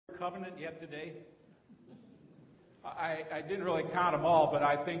covenant yet today? I didn't really count them all, but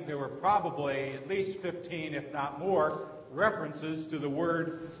I think there were probably at least 15, if not more, references to the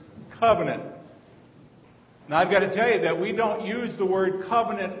word covenant. Now, I've got to tell you that we don't use the word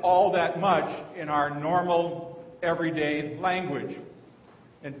covenant all that much in our normal, everyday language.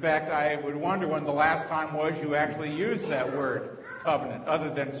 In fact, I would wonder when the last time was you actually used that word, covenant,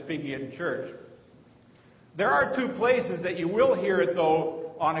 other than speaking it in church. There are two places that you will hear it, though,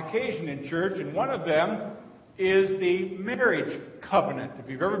 on occasion in church, and one of them is the marriage covenant. If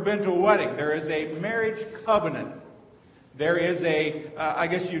you've ever been to a wedding, there is a marriage covenant. There is I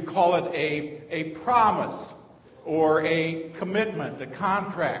guess you'd call it a promise or a commitment, a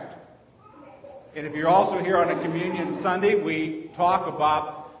contract. And if you're also here on a Communion Sunday, we talk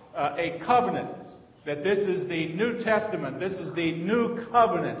about a covenant, that this is the New Testament, this is the new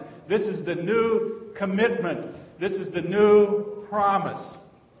covenant, this is the new commitment, this is the new promise.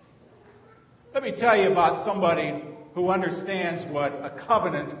 Let me tell you about somebody who understands what a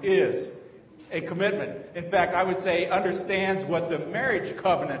covenant is, a commitment. In fact, I would say understands what the marriage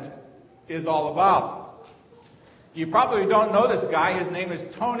covenant is all about. You probably don't know this guy. His name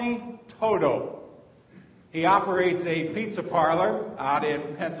is Tony Toto. He operates a pizza parlor out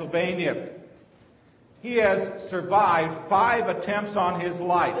in Pennsylvania. He has survived 5 attempts on his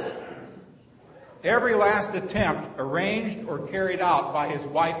life. Every last attempt arranged or carried out by his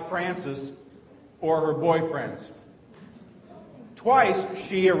wife Frances or her boyfriends. Twice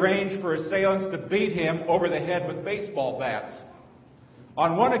she arranged for assailants to beat him over the head with baseball bats.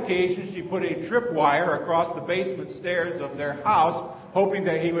 On one occasion, she put a tripwire across the basement stairs of their house, hoping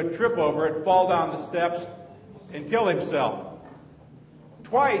that he would trip over it, fall down the steps, and kill himself.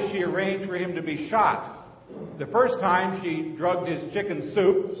 Twice she arranged for him to be shot. The first time she drugged his chicken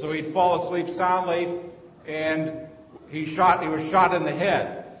soup so he'd fall asleep soundly, and he was shot in the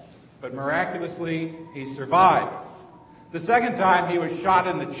head. But miraculously, he survived. The second time he was shot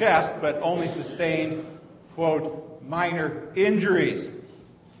in the chest, but only sustained, quote, minor injuries.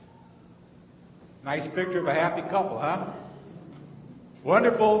 Nice picture of a happy couple, huh?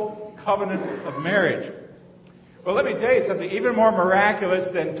 Wonderful covenant of marriage. Well, let me tell you something. Even more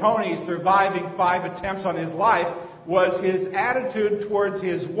miraculous than Tony surviving 5 attempts on his life was his attitude towards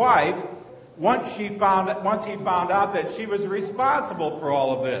his wife once he found out that she was responsible for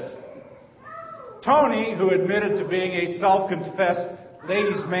all of this. Tony, who admitted to being a self-confessed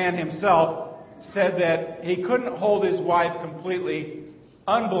ladies' man himself, said that he couldn't hold his wife completely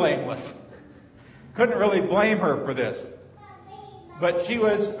unblameless. Couldn't really blame her for this. But she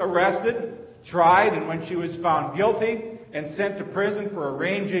was arrested, tried, and when she was found guilty and sent to prison for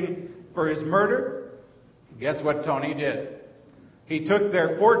arranging for his murder, guess what Tony did? He took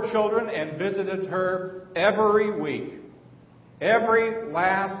their 4 children and visited her every week. Every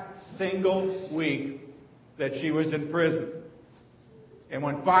last single week that she was in prison. And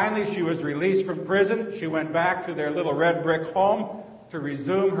when finally she was released from prison, she went back to their little red brick home to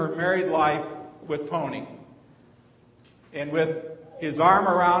resume her married life with Tony. And with his arm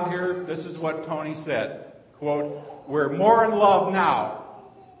around her, this is what Tony said, quote, "We're more in love now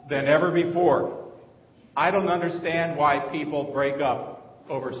than ever before. I don't understand why people break up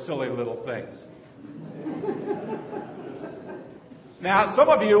over silly little things." Now, some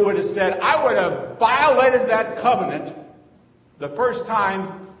of you would have said, I would have violated that covenant the first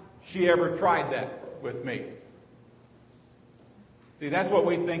time she ever tried that with me. See, that's what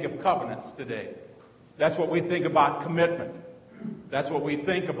we think of covenants today. That's what we think about commitment. That's what we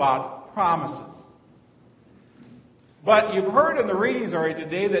think about promises. But you've heard in the readings already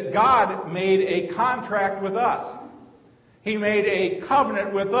today that God made a contract with us. He made a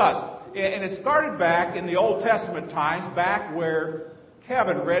covenant with us. And it started back in the Old Testament times, back where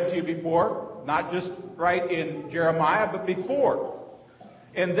Kevin read to you before, not just right in Jeremiah, but before.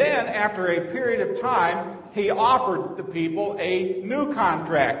 And then, after a period of time, he offered the people a new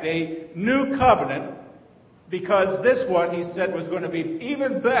contract, a new covenant, because this one, he said, was going to be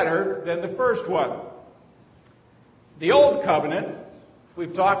even better than the first one. The old covenant,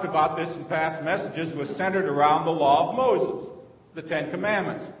 we've talked about this in past messages, was centered around the law of Moses, the 10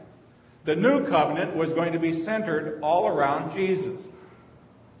 Commandments. The new covenant was going to be centered all around Jesus.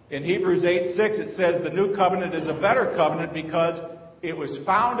 In Hebrews 8:6, it says the new covenant is a better covenant because it was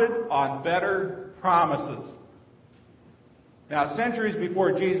founded on better promises. Now, centuries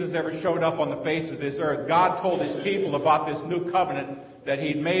before Jesus ever showed up on the face of this earth, God told his people about this new covenant that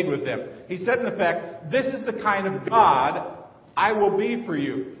he'd made with them. He said, in effect, this is the kind of God I will be for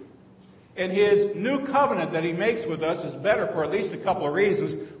you. And his new covenant that he makes with us is better for at least a couple of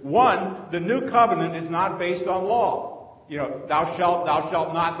reasons. One, the new covenant is not based on law. thou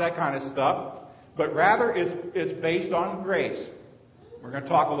shalt not, that kind of stuff. But rather, it's based on grace. We're going to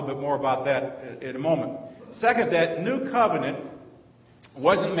talk a little bit more about that in a moment. Second, that new covenant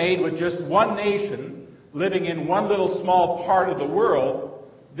wasn't made with just one nation living in one little small part of the world.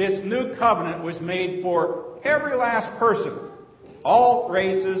 This new covenant was made for every last person, all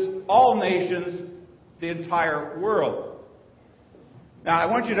races, all nations, the entire world. Now, I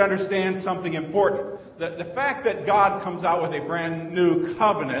want you to understand something important. The fact that God comes out with a brand new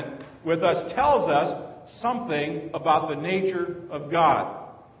covenant with us tells us something about the nature of God.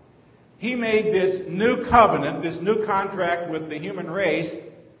 He made this new covenant, this new contract with the human race,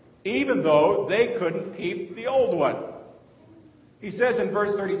 even though they couldn't keep the old one. He says in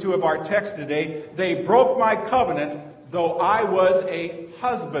verse 32 of our text today, they broke my covenant, though I was a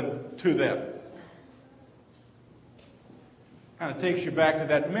husband to them. Kind of takes you back to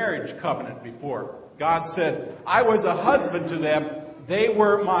that marriage covenant before. God said, I was a husband to them. They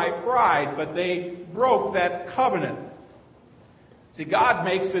were my bride, but they broke that covenant. See, God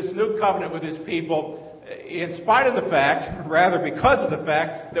makes this new covenant with His people in spite of the fact, rather because of the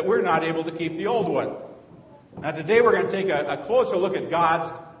fact, that we're not able to keep the old one. Now today we're going to take a closer look at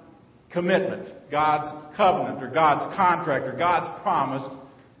God's commitment, God's covenant, or God's contract, or God's promise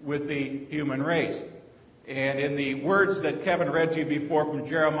with the human race. And in the words that Kevin read to you before from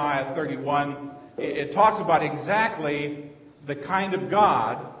Jeremiah 31, it talks about exactly the kind of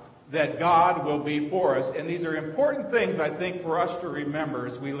God that God will be for us. And these are important things, I think, for us to remember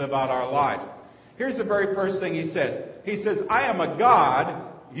as we live out our lives. Here's the very first thing He says. He says, I am a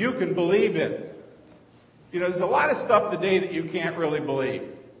God you can believe in. There's a lot of stuff today that you can't really believe.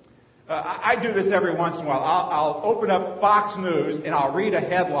 I do this every once in a while. I'll open up Fox News and I'll read a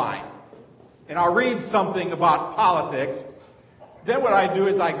headline. And I'll read something about politics. Then what I do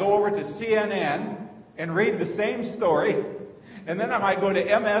is I go over to CNN and read the same story. And then I might go to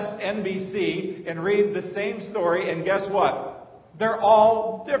MSNBC and read the same story. And guess what? They're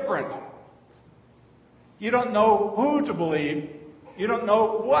all different. You don't know who to believe. You don't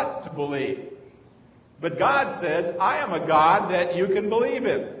know what to believe. But God says, I am a God that you can believe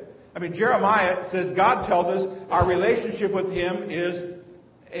in. Jeremiah says God tells us our relationship with Him is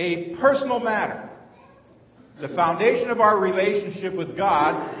a personal matter. The foundation of our relationship with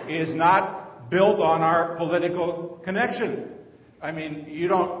God is not built on our political connection. You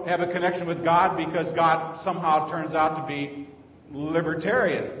don't have a connection with God because God somehow turns out to be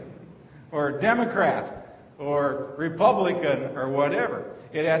libertarian or Democrat or Republican or whatever.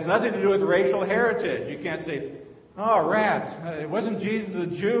 It has nothing to do with racial heritage. You can't say, oh, rats, wasn't Jesus a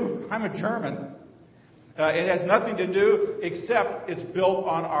Jew? I'm a German. It has nothing to do except it's built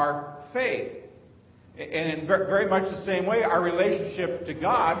on our faith. And in very much the same way, our relationship to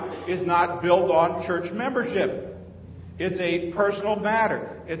God is not built on church membership. It's a personal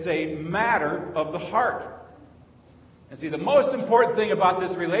matter. It's a matter of the heart. And see, the most important thing about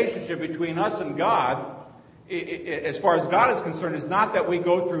this relationship between us and God, as far as God is concerned, is not that we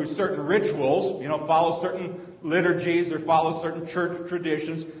go through certain rituals, follow certain liturgies or follow certain church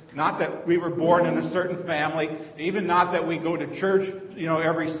traditions, not that we were born in a certain family, even not that we go to church,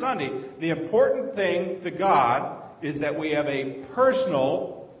 every Sunday. The important thing to God is that we have a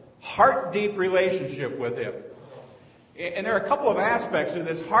personal, heart-deep relationship with Him. And there are a couple of aspects of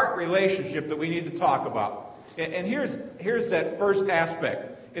this heart relationship that we need to talk about. And here's that first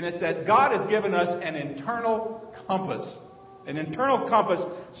aspect. And it's that God has given us an internal compass. An internal compass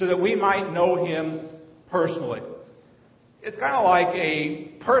so that we might know Him personally. It's kind of like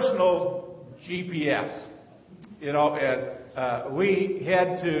a personal GPS. As we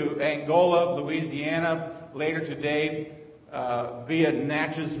head to Angola, Louisiana later today, via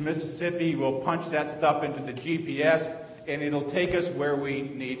Natchez, Mississippi, we'll punch that stuff into the GPS and it'll take us where we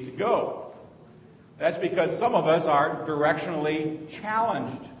need to go. That's because some of us are directionally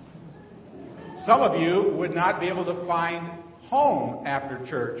challenged. Some of you would not be able to find home after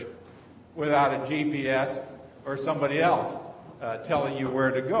church without a GPS or somebody else telling you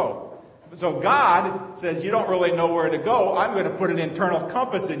where to go. So God says, you don't really know where to go. I'm going to put an internal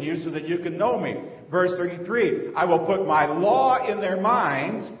compass in you so that you can know me. Verse 33, I will put my law in their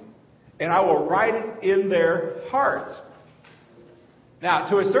minds and I will write it in their hearts. Now,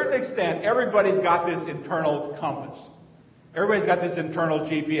 to a certain extent, everybody's got this internal compass. Everybody's got this internal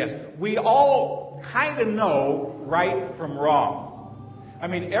GPS. We all kind of know right from wrong.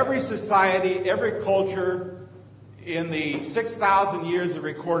 Every society, every culture in the 6,000 years of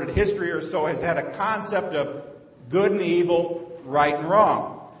recorded history or so has had a concept of good and evil, right and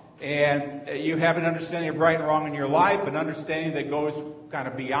wrong. And you have an understanding of right and wrong in your life, an understanding that goes kind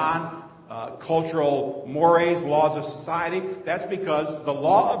of beyond cultural mores, laws of society. That's because the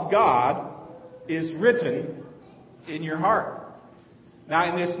law of God is written in your heart.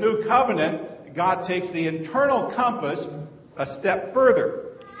 Now, in this new covenant, God takes the internal compass a step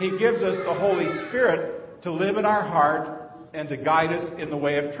further. He gives us the Holy Spirit to live in our heart and to guide us in the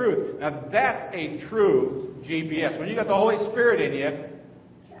way of truth. Now, that's a true GPS. When you got the Holy Spirit in you,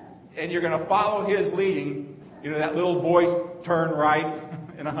 and you're going to follow His leading, that little voice, turn right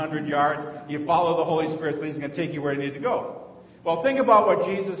in 100 yards, you follow the Holy Spirit's leading, He's going to take you where you need to go. Well, think about what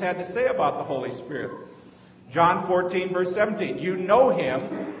Jesus had to say about the Holy Spirit. John 14, verse 17. You know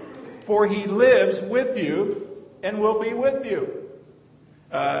Him, for He lives with you and will be with you.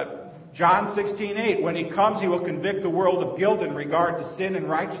 John 16:8. When He comes, He will convict the world of guilt in regard to sin and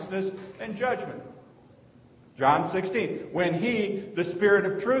righteousness and judgment. John 16. When He, the Spirit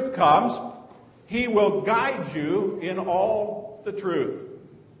of truth, comes, He will guide you in all the truth.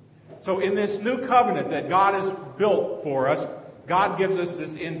 So in this new covenant that God has built for us, God gives us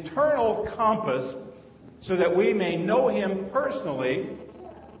this internal compass so that we may know Him personally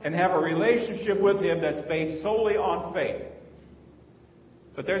and have a relationship with Him that's based solely on faith.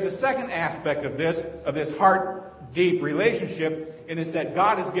 But there's a second aspect of this heart-deep relationship, and it's that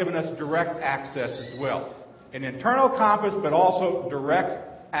God has given us direct access as well. An internal compass, but also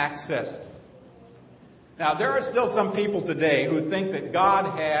direct access. Now, there are still some people today who think that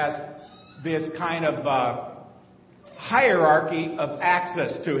God has this kind of hierarchy of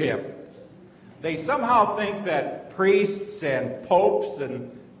access to Him. They somehow think that priests and popes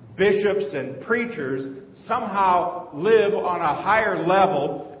and bishops and preachers somehow live on a higher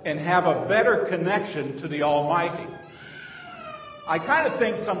level and have a better connection to the Almighty. I kind of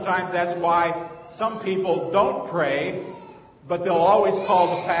think sometimes that's why some people don't pray, but they'll always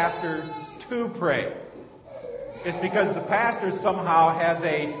call the pastor to pray. It's because the pastor somehow has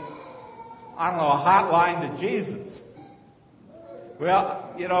a hotline to Jesus.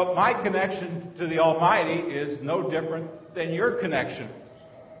 Well, my connection to the Almighty is no different than your connection.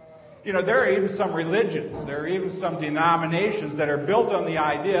 There are even some religions, there are even some denominations that are built on the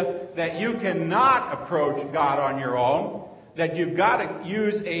idea that you cannot approach God on your own, that you've got to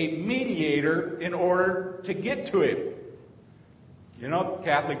use a mediator in order to get to Him. The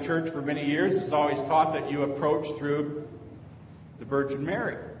Catholic Church for many years has always taught that you approach through the Virgin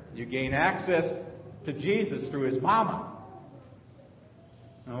Mary. You gain access to Jesus through His mama.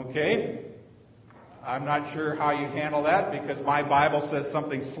 Okay? I'm not sure how you handle that because my Bible says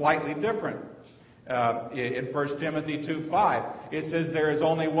something slightly different. In 1 Timothy 2:5, it says there is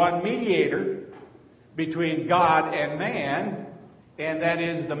only one mediator between God and man, and that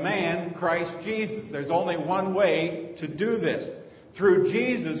is the man, Christ Jesus. There's only one way to do this. Through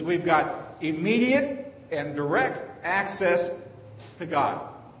Jesus, we've got immediate and direct access to God.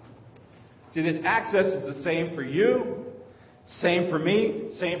 See, this access is the same for you, same for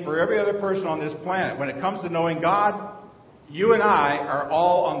me, same for every other person on this planet. When it comes to knowing God, you and I are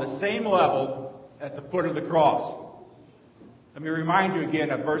all on the same level at the foot of the cross. Let me remind you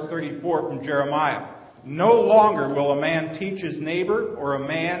again of verse 34 from Jeremiah. No longer will a man teach his neighbor or a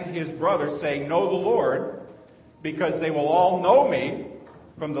man his brother, saying, know the Lord, because they will all know me,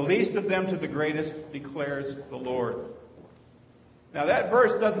 from the least of them to the greatest, declares the Lord. Now that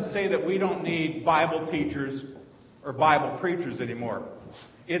verse doesn't say that we don't need Bible teachers or Bible preachers anymore.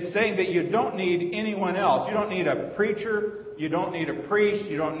 It's saying that you don't need anyone else. You don't need a preacher, you don't need a priest,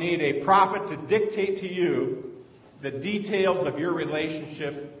 you don't need a prophet to dictate to you the details of your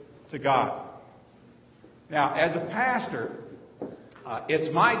relationship to God. Now, as a pastor,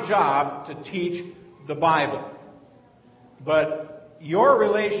 it's my job to teach the Bible. But your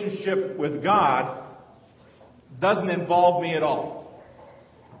relationship with God doesn't involve me at all.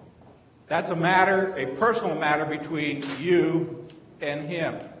 That's a personal matter between you and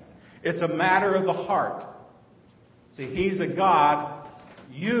Him. It's a matter of the heart. See, He's a God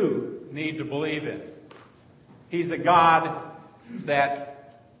you need to believe in. He's a God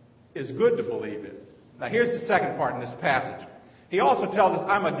that is good to believe in. Now, here's the second part in this passage. He also tells us,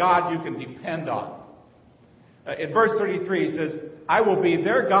 I'm a God you can depend on. In verse 33, he says, I will be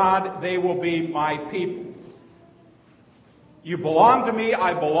their God, they will be my people. You belong to me,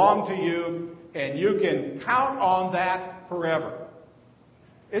 I belong to you, and you can count on that forever.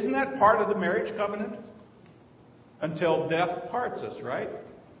 Isn't that part of the marriage covenant? Until death parts us, right?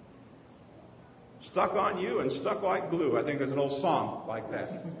 Stuck on you and stuck like glue. I think there's an old song like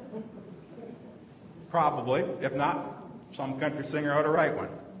that. Probably. If not, some country singer ought to write one.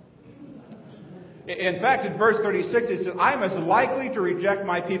 In fact, in verse 36, it says, I am as likely to reject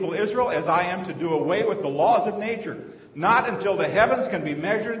my people Israel as I am to do away with the laws of nature. Not until the heavens can be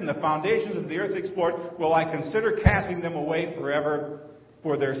measured and the foundations of the earth explored will I consider casting them away forever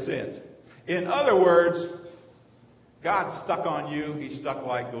for their sins. In other words, God's stuck on you. He's stuck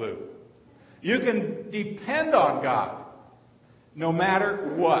like glue. You can depend on God no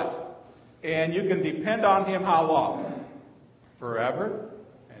matter what. And you can depend on Him how long? Forever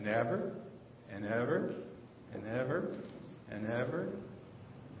and ever and ever and ever and ever.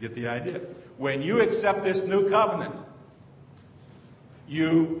 Get the idea? When you accept this new covenant,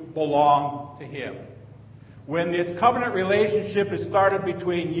 you belong to Him. When this covenant relationship is started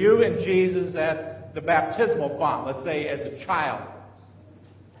between you and Jesus at the baptismal font, let's say as a child,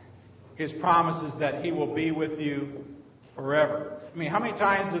 His promise is that He will be with you forever. I mean, how many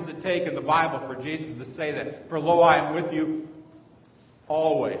times does it take in the Bible for Jesus to say that, "For lo, I am with you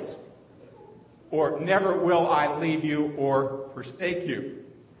always," or "Never will I leave you or forsake you"?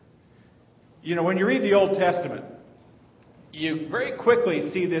 You know, when you read the Old Testament, you very quickly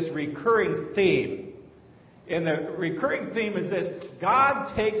see this recurring theme. And the recurring theme is this: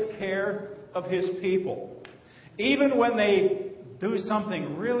 God takes care of His people. Even when they do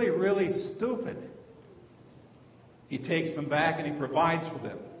something really, really stupid, He takes them back and He provides for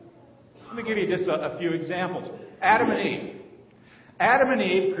them. Let me give you just a few examples. Adam and Eve. Adam and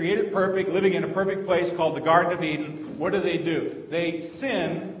Eve, created perfect, living in a perfect place called the Garden of Eden. What do? They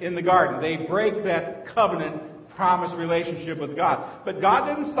sin in the garden. They break that covenant promise relationship with God. But God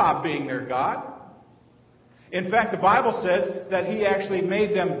didn't stop being their God. In fact, the Bible says that He actually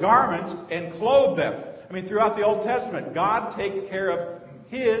made them garments and clothed them. I mean, throughout the Old Testament, God takes care of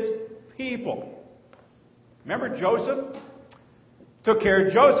His people. Remember Joseph? Took care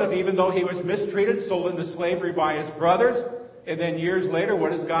of Joseph even though he was mistreated, sold into slavery by his brothers. And then years later,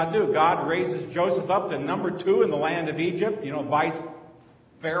 what does God do? God raises Joseph up to number 2 in the land of Egypt, vice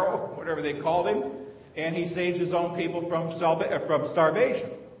Pharaoh, whatever they called him. And He saves His own people from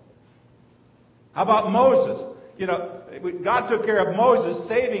starvation. How about Moses? God took care of Moses,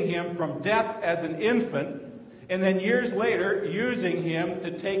 saving him from death as an infant, and then years later, using him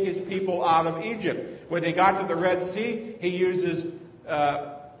to take His people out of Egypt. When they got to the Red Sea, He uses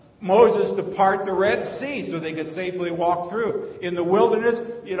Moses to part the Red Sea so they could safely walk through. In the wilderness,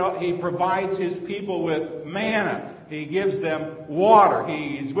 He provides His people with manna. He gives them water.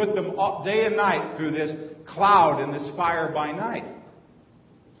 He's with them day and night through this cloud and this fire by night.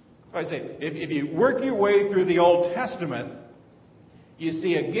 I say, if you work your way through the Old Testament, you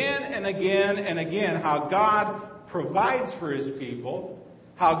see again and again and again how God provides for His people,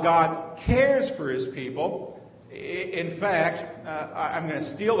 how God cares for His people. In fact, I'm going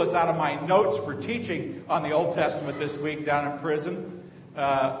to steal this out of my notes for teaching on the Old Testament this week down in prison.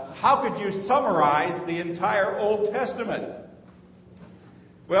 How could you summarize the entire Old Testament?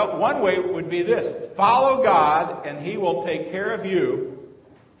 Well, one way would be this: follow God and He will take care of you.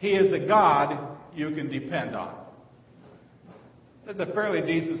 He is a God you can depend on. That's a fairly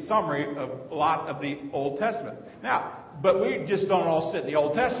decent summary of a lot of the Old Testament. Now, but we just don't all sit in the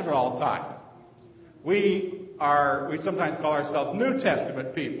Old Testament all the time. We sometimes call ourselves New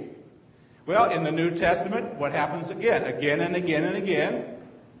Testament people. Well, in the New Testament, what happens again and again and again?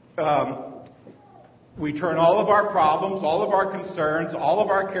 We turn all of our problems, all of our concerns, all of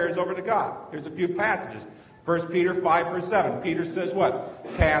our cares over to God. Here's a few passages. 1 Peter 5, verse 7. Peter says what?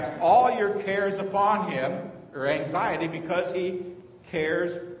 Cast all your cares upon Him, or anxiety, because He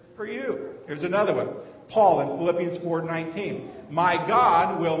cares for you. Here's another one. Paul in Philippians 4:19. My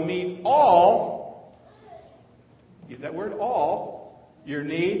God will meet all, get that word, all, your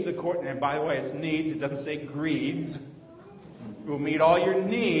needs according, and by the way, it's needs, it doesn't say greeds. Will meet all your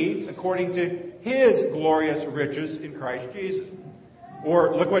needs according to His glorious riches in Christ Jesus.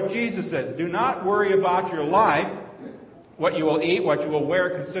 Or look what Jesus says. Do not worry about your life, what you will eat, what you will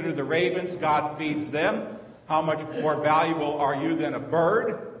wear. Consider the ravens. God feeds them. How much more valuable are you than a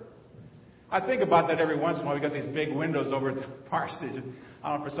bird? I think about that every once in a while. We've got these big windows over at the parsonage.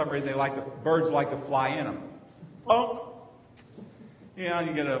 I don't know, for some reason birds like to fly in them. Oh, you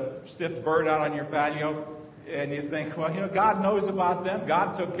get a stiff bird out on your patio, and you think, well, God knows about them.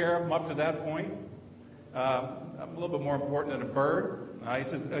 God took care of them up to that point. I'm a little bit more important than a bird. He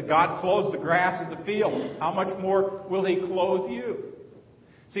says, God clothes the grass of the field. How much more will He clothe you?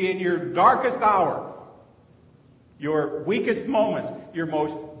 See, in your darkest hour, your weakest moments, your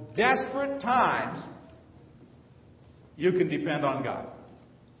most desperate times, you can depend on God.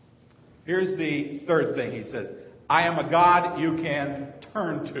 Here's the third thing He says. I am a God you can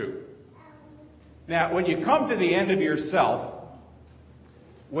turn to. Now, when you come to the end of yourself,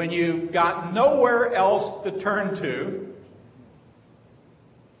 when you've got nowhere else to turn to,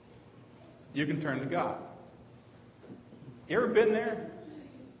 you can turn to God. You ever been there?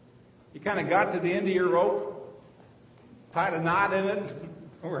 You kind of got to the end of your rope, tied a knot in it,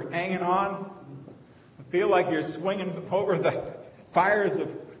 and we're hanging on. Feel like you're swinging over the fires of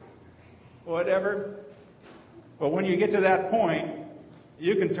whatever. But when you get to that point,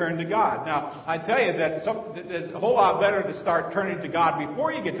 you can turn to God. Now, I tell you that it's a whole lot better to start turning to God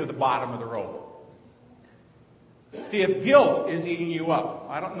before you get to the bottom of the rope. See, if guilt is eating you up,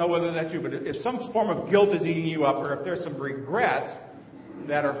 I don't know whether that's you, but if some form of guilt is eating you up, or if there's some regrets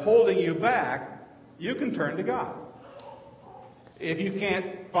that are holding you back, you can turn to God. If you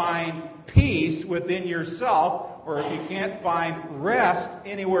can't find peace within yourself, or if you can't find rest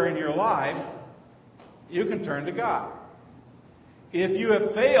anywhere in your life, you can turn to God. If you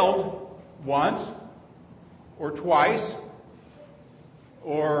have failed once, or twice,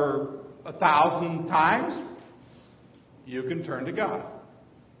 or 1,000 times, you can turn to God.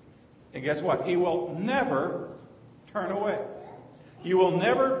 And guess what? He will never turn away. You will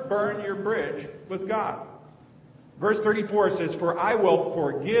never burn your bridge with God. Verse 34 says, "For I will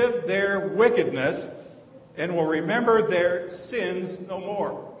forgive their wickedness and will remember their sins no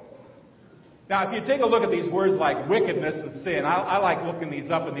more." Now, if you take a look at these words like wickedness and sin, I like looking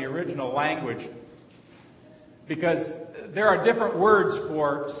these up in the original language because there are different words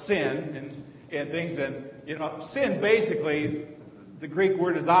for sin and things. And, sin basically, the Greek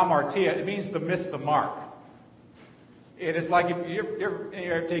word is amartia. It means to miss the mark. And it's like if you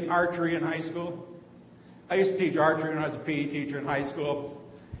ever take archery in high school. I used to teach archery when I was a PE teacher in high school.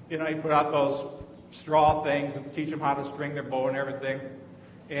 You put out those straw things and teach them how to string their bow and everything.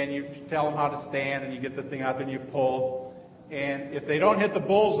 And you tell them how to stand, and you get the thing out there and you pull. And if they don't hit the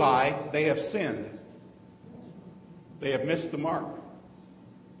bullseye, they have sinned. They have missed the mark.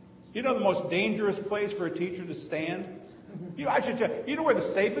 You know the most dangerous place for a teacher to stand? I should tell you. You know where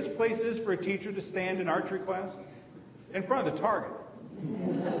the safest place is for a teacher to stand in archery class? In front of the target.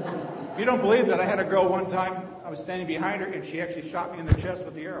 If you don't believe that, I had a girl one time, I was standing behind her, and she actually shot me in the chest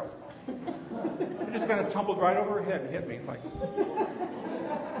with the arrow. It just kind of tumbled right over her head and hit me.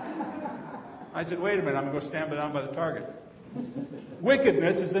 I said, wait a minute, I'm going to go stand down by the target.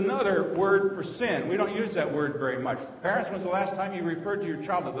 Wickedness is another word for sin. We don't use that word very much. Parents, when's the last time you referred to your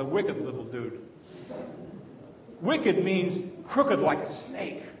child as a wicked little dude? Wicked means crooked like a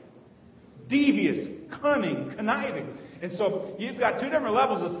snake. Devious, cunning, conniving. And so you've got two different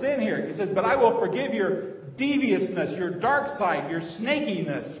levels of sin here. He says, but I will forgive your deviousness, your dark side, your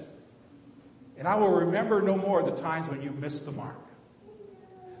snakiness. And I will remember no more the times when you missed the mark.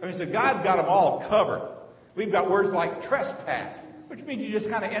 So God's got them all covered. We've got words like trespass, which means you just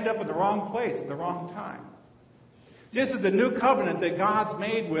kind of end up in the wrong place at the wrong time. This is the new covenant that God's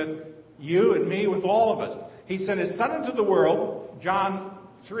made with you and me, with all of us. He sent His Son into the world, John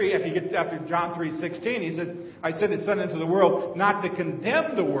 3, if you get after John 3:16, He said, I sent His Son into the world not to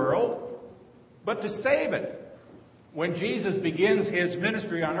condemn the world, but to save it. When Jesus begins His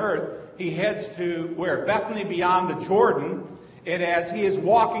ministry on earth, He heads to where? Bethany beyond the Jordan. And as He is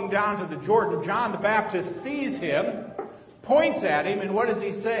walking down to the Jordan, John the Baptist sees Him, points at Him, and what does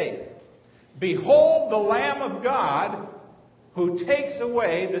he say? Behold the Lamb of God who takes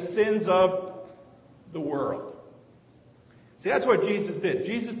away the sins of the world. See, that's what Jesus did.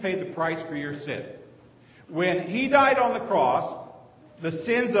 Jesus paid the price for your sin. When He died on the cross, the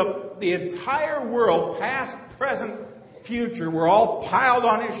sins of the entire world, past, present, future, were all piled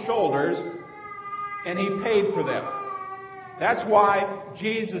on His shoulders, and He paid for them. That's why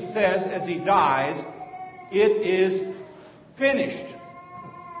Jesus says as He dies, it is finished.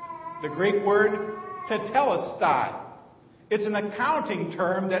 The Greek word tetelestai. It's an accounting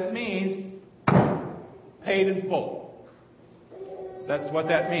term that means paid in full. That's what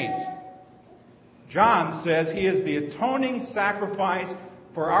that means. John says He is the atoning sacrifice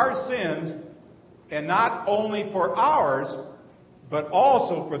for our sins, and not only for ours, but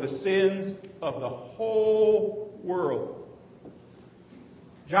also for the sins of the whole world.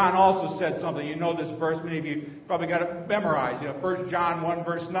 John also said something. You know this verse. Many of you probably got it memorized. 1 John 1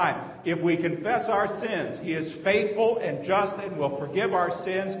 verse 9. If we confess our sins, He is faithful and just and will forgive our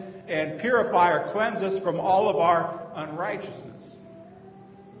sins and purify or cleanse us from all of our unrighteousness.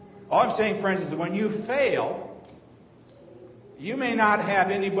 All I'm saying, friends, is that when you fail, you may not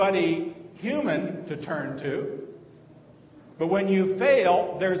have anybody human to turn to. But when you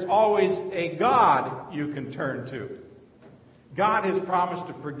fail, there's always a God you can turn to. God has promised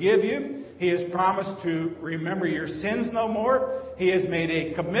to forgive you. He has promised to remember your sins no more. He has made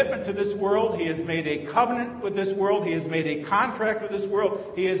a commitment to this world. He has made a covenant with this world. He has made a contract with this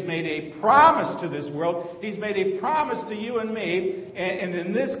world. He has made a promise to this world. He's made a promise to you and me. And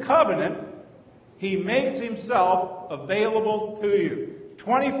in this covenant, He makes himself available to you.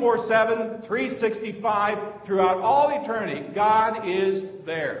 24/7, 365, throughout all eternity, God is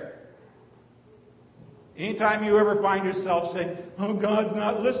there. Anytime you ever find yourself saying, "Oh, God's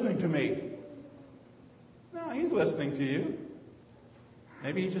not listening to me." No, He's listening to you.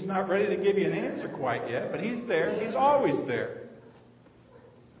 Maybe He's just not ready to give you an answer quite yet, but He's there. He's always there.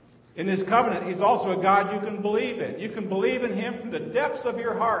 In this covenant, He's also a God you can believe in. You can believe in Him from the depths of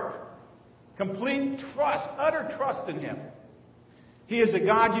your heart. Complete trust, utter trust in Him. He is a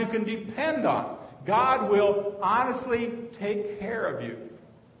God you can depend on. God will honestly take care of you.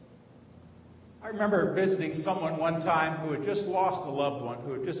 I remember visiting someone one time who had just lost a loved one,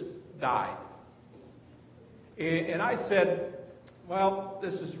 who had just died. And I said, "Well,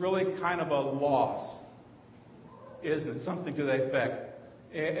 this is really kind of a loss, isn't it?" Something to that effect.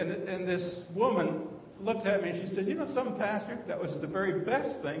 And this woman looked at me and she said, "You know something, Pastor? That was the very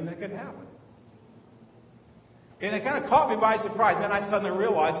best thing that could happen." And it kind of caught me by surprise. Then I suddenly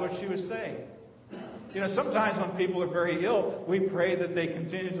realized what she was saying. You know, sometimes when people are very ill, we pray that they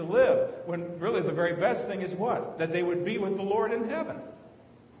continue to live, when really the very best thing is what? That they would be with the Lord in heaven.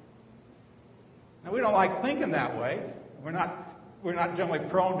 Now, we don't like thinking that way. We're not generally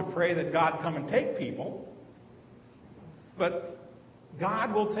prone to pray that God come and take people. But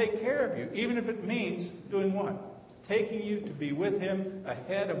God will take care of you, even if it means doing what? Taking you to be with Him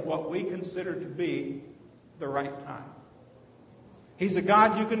ahead of what we consider to be the right time. He's a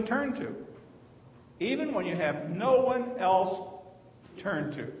God you can turn to, even when you have no one else to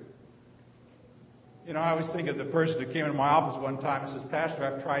turn to. You know, I always think of the person who came into my office one time and says, "Pastor,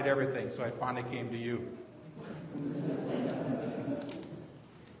 I've tried everything, so I finally came to you."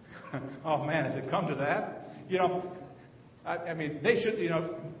 Oh man, has it come to that? You know, I mean, they should, you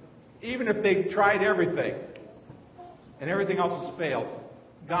know, even if they tried everything and everything else has failed,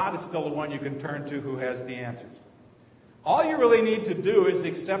 God is still the one you can turn to who has the answers. All you really need to do is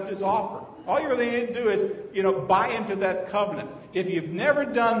accept His offer. All you really need to do is, you know, buy into that covenant. If you've never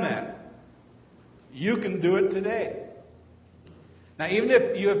done that, you can do it today. Now, even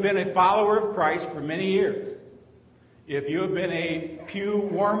if you have been a follower of Christ for many years, if you have been a pew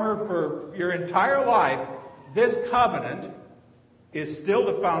warmer for your entire life, this covenant is still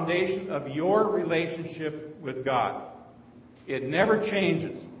the foundation of your relationship with God. It never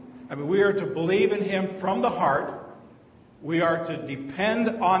changes. I mean, we are to believe in Him from the heart. We are to depend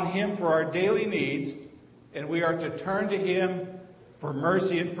on Him for our daily needs. And we are to turn to Him for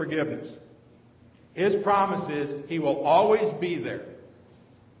mercy and forgiveness. His promise is He will always be there.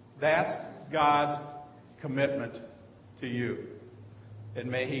 That's God's commitment to you. And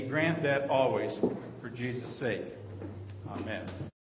may He grant that always for Jesus' sake. Amen.